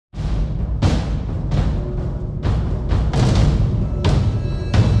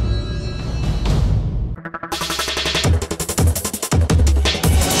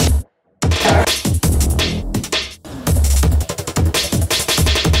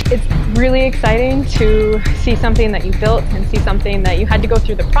It's really exciting to see something that you built and see something that you had to go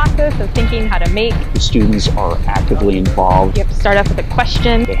through the process of thinking how to make. The students are actively involved. You have to start off with a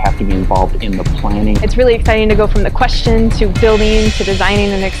question. They have to be involved in the planning. It's really exciting to go from the question to building to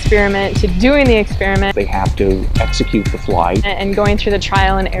designing an experiment to doing the experiment. They have to execute the flight. And going through the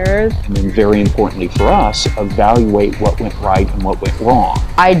trial and errors. And then very importantly for us, evaluate what went right and what went wrong.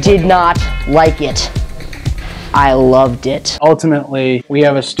 I did not like it. I loved it. Ultimately, we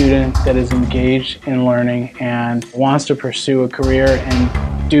have a student that is engaged in learning and wants to pursue a career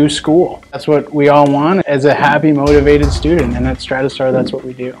and do school. That's what we all want as a happy, motivated student, and at Stratostar, that's what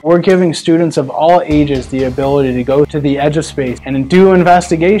we do. We're giving students of all ages the ability to go to the edge of space and do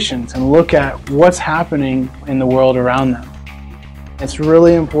investigations and look at what's happening in the world around them. It's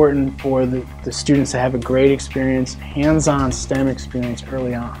really important for the students to have a great experience, hands-on STEM experience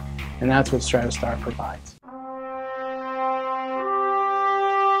early on, and that's what Stratostar provides.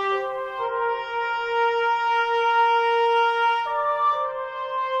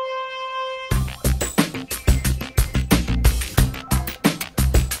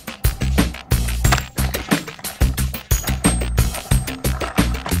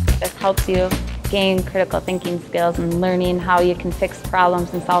 This helps you gain critical thinking skills and learning how you can fix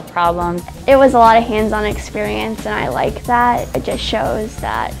problems and solve problems. It was a lot of hands-on experience, and I like that. It just shows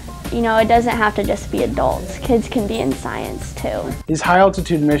that, you know, it doesn't have to just be adults. Kids can be in science too. These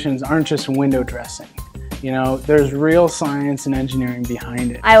high-altitude missions aren't just window dressing. You know, there's real science and engineering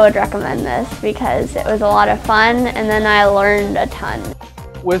behind it. I would recommend this because it was a lot of fun, and then I learned a ton.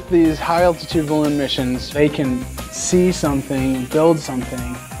 With these high-altitude balloon missions, they can see something, build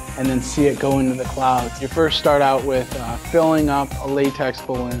something, and then see it go into the clouds. You first start out with filling up a latex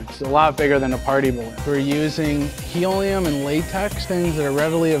balloon. It's a lot bigger than a party balloon. We're using helium and latex, things that are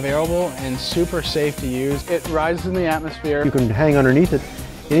readily available and super safe to use. It rises in the atmosphere. You can hang underneath it.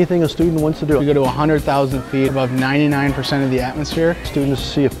 Anything a student wants to do. We go to 100,000 feet above 99% of the atmosphere. Students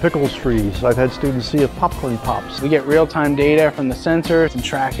see if pickles freeze. I've had students see if popcorn pops. We get real-time data from the sensors and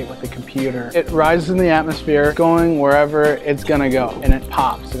track it with the computer. It rises in the atmosphere, going wherever it's gonna go, and it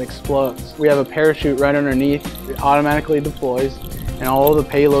pops, it explodes. We have a parachute right underneath. It automatically deploys, and all of the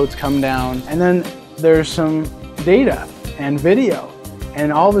payloads come down. And then there's some data and video.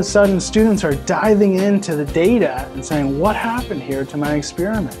 And all of a sudden, students are diving into the data and saying, what happened here to my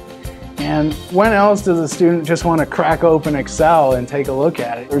experiment? And when else does a student just want to crack open Excel and take a look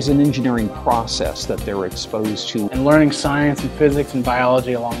at it? There's an engineering process that they're exposed to. And learning science and physics and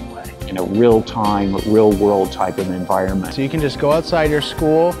biology along the way. In a real-time, real-world type of environment. So you can just go outside your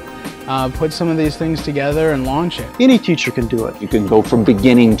school, put some of these things together and launch it. Any teacher can do it. You can go from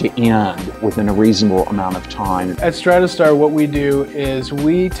beginning to end within a reasonable amount of time. At Stratostar, what we do is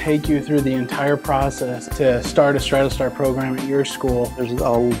we take you through the entire process to start a Stratostar program at your school. There's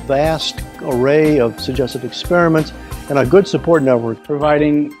a vast array of suggested experiments and a good support network.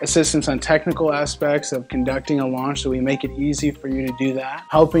 Providing assistance on technical aspects of conducting a launch so we make it easy for you to do that.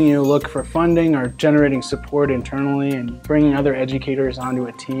 Helping you look for funding or generating support internally and bringing other educators onto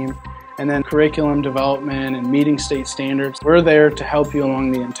a team. And then curriculum development and meeting state standards. We're there to help you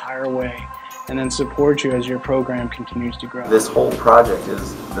along the entire way and then support you as your program continues to grow. This whole project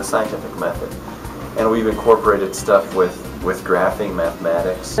is the scientific method, and we've incorporated stuff with graphing,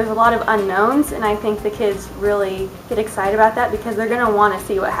 mathematics. There's a lot of unknowns, and I think the kids really get excited about that because they're going to want to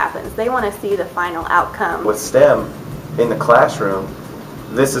see what happens. They want to see the final outcome. With STEM in the classroom,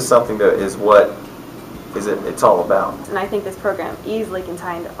 this is something that is what it's all about. And I think this program easily can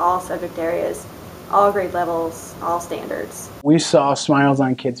tie into all subject areas, all grade levels, all standards. We saw smiles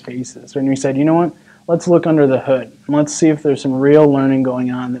on kids' faces and we said, you know what, let's look under the hood and let's see if there's some real learning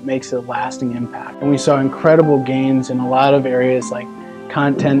going on that makes a lasting impact. And we saw incredible gains in a lot of areas like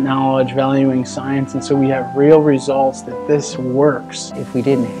content knowledge, valuing science, and so we have real results that this works. If we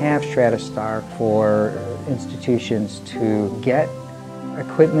didn't have Stratostar for institutions to get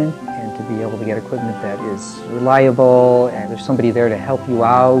equipment and to be able to get equipment that is reliable and there's somebody there to help you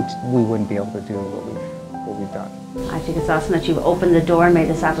out, we wouldn't be able to do what we've done. I think it's awesome that you've opened the door and made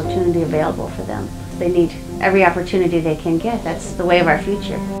this opportunity available for them. They need every opportunity they can get. That's the way of our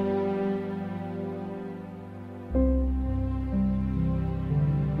future.